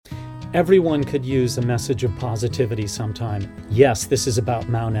Everyone could use a message of positivity sometime. Yes, this is about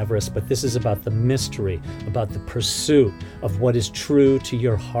Mount Everest, but this is about the mystery, about the pursuit of what is true to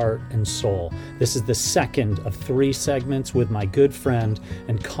your heart and soul. This is the second of 3 segments with my good friend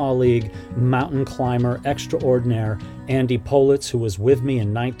and colleague, mountain climber extraordinaire, Andy Politz, who was with me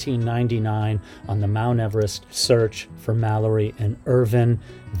in 1999 on the Mount Everest search for Mallory and Irvin.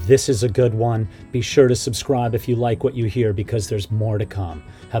 This is a good one. Be sure to subscribe if you like what you hear, because there's more to come.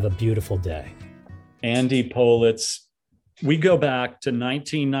 Have a beautiful day. Andy Politz. We go back to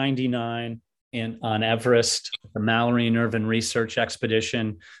 1999 on Everest, the Mallory and Irvin research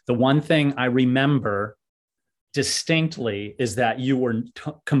expedition. The one thing I remember distinctly is that you were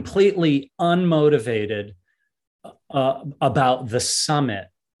completely unmotivated about the summit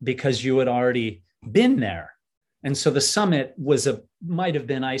because you had already been there. And so the summit might have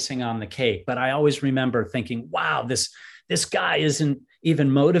been icing on the cake, but I always remember thinking, wow, this guy isn't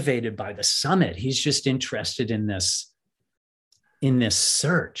even motivated by the summit. He's just interested in this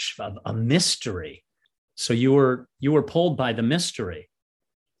search of a mystery. So you were pulled by the mystery.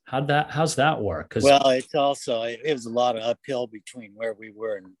 How's that work? Well, it was a lot of uphill between where we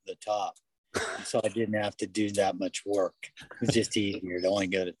were and the top. So I didn't have to do that much work. It was just easier to only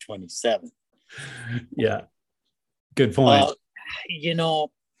go to 27. Yeah. Good point.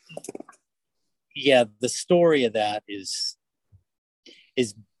 The story of that is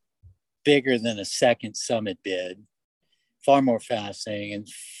bigger than a second summit bid, far more fascinating and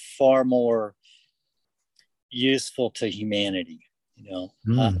far more useful to humanity.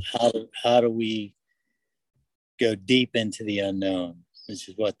 How do we go deep into the unknown, which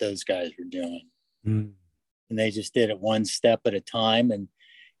is what those guys were doing. And they just did it one step at a time. And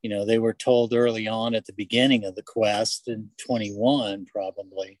they were told early on at the beginning of the quest in 21,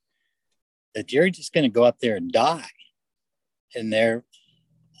 probably, that you're just going to go up there and die. And I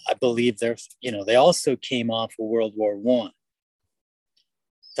believe they also came off of World War I.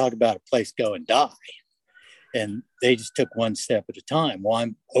 Talk about a place go and die. And they just took one step at a time. Well,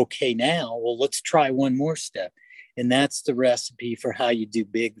 I'm okay now. Well, let's try one more step. And that's the recipe for how you do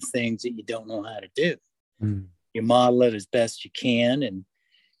big things that you don't know how to do. You model it as best you can.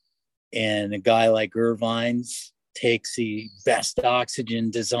 And a guy like Irvine's takes the best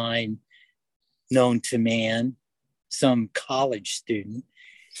oxygen design known to man, some college student,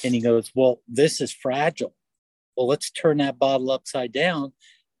 and he goes, well, this is fragile. Well, let's turn that bottle upside down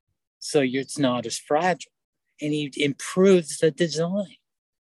so it's not as fragile. And he improves the design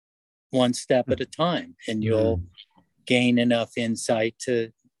one step at a time, and you'll gain enough insight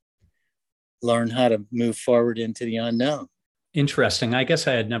to learn how to move forward into the unknown. Interesting. I guess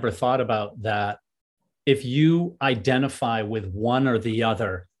I had never thought about that. If you identify with one or the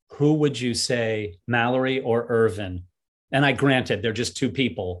other, who would you say, Mallory or Irvin? And I granted they're just 2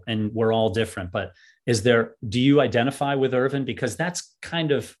 people and we're all different, but do you identify with Irvin? Because that's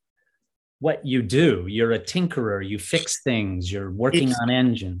kind of what you do. You're a tinkerer. You fix things. You're working on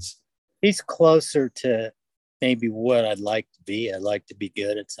engines. He's closer to maybe what I'd like to be. I'd like to be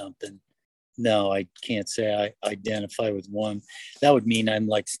good at something. No, I can't say I identify with one. That would mean I'm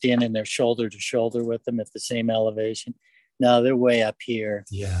like standing there shoulder to shoulder with them at the same elevation. No, they're way up here.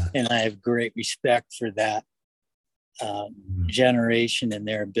 Yeah. And I have great respect for that generation and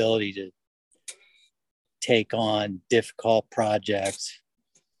their ability to take on difficult projects,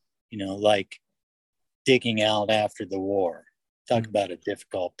 like digging out after the war. Talk about a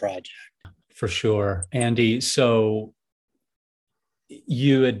difficult project. For sure. Andy, so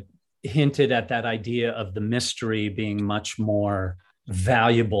you had hinted at that idea of the mystery being much more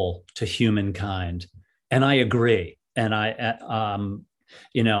valuable to humankind. And I agree. And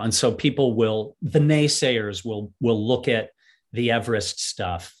and so the naysayers will look at the Everest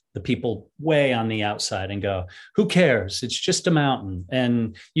stuff, the people way on the outside, and go, who cares? It's just a mountain.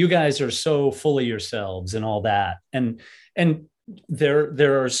 And you guys are so full of yourselves and all that. And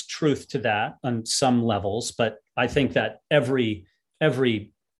there's truth to that on some levels, but I think that every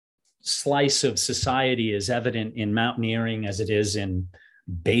slice of society is evident in mountaineering as it is in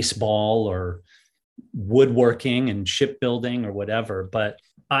baseball or woodworking and shipbuilding or whatever. But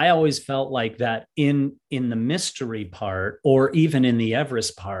I always felt like that in the mystery part, or even in the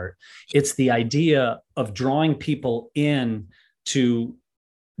Everest part, it's the idea of drawing people in to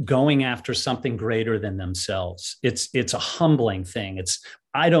going after something greater than themselves. It's a humbling thing.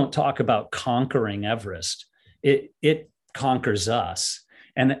 I don't talk about conquering Everest. It conquers us.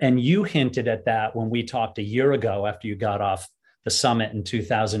 And you hinted at that when we talked a year ago after you got off the summit in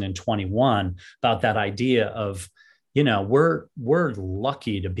 2021 about that idea of, we're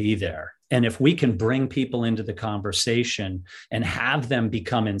lucky to be there. And if we can bring people into the conversation and have them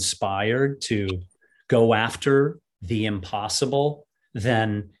become inspired to go after the impossible,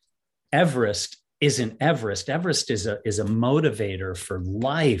 then Everest isn't Everest. Everest is a motivator for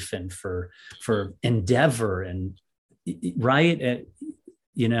life and for endeavor, and right.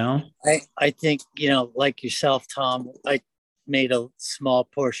 You know, I think, you know, like yourself, Tom, I made a small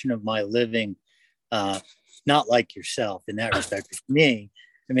portion of my living, not like yourself in that respect. But me,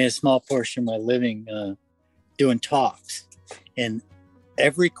 I made a small portion of my living doing talks, and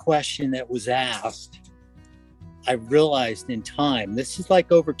every question that was asked, I realized in time, this is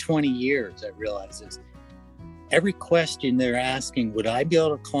like over 20 years, I realized this. Every question they're asking, would I be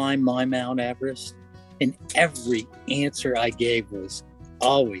able to climb my Mount Everest? And every answer I gave was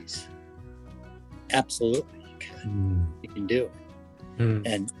always, absolutely, you can. You can do it.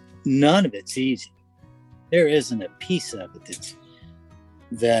 And none of it's easy. There isn't a piece of it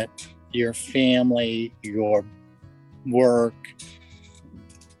that your family, your work,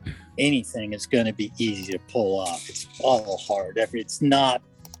 anything is going to be easy to pull off. It's all hard. It's not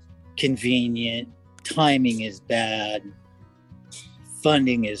convenient. Timing is bad.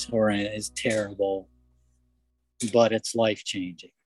 Funding is horrendous, is terrible, but it's life-changing.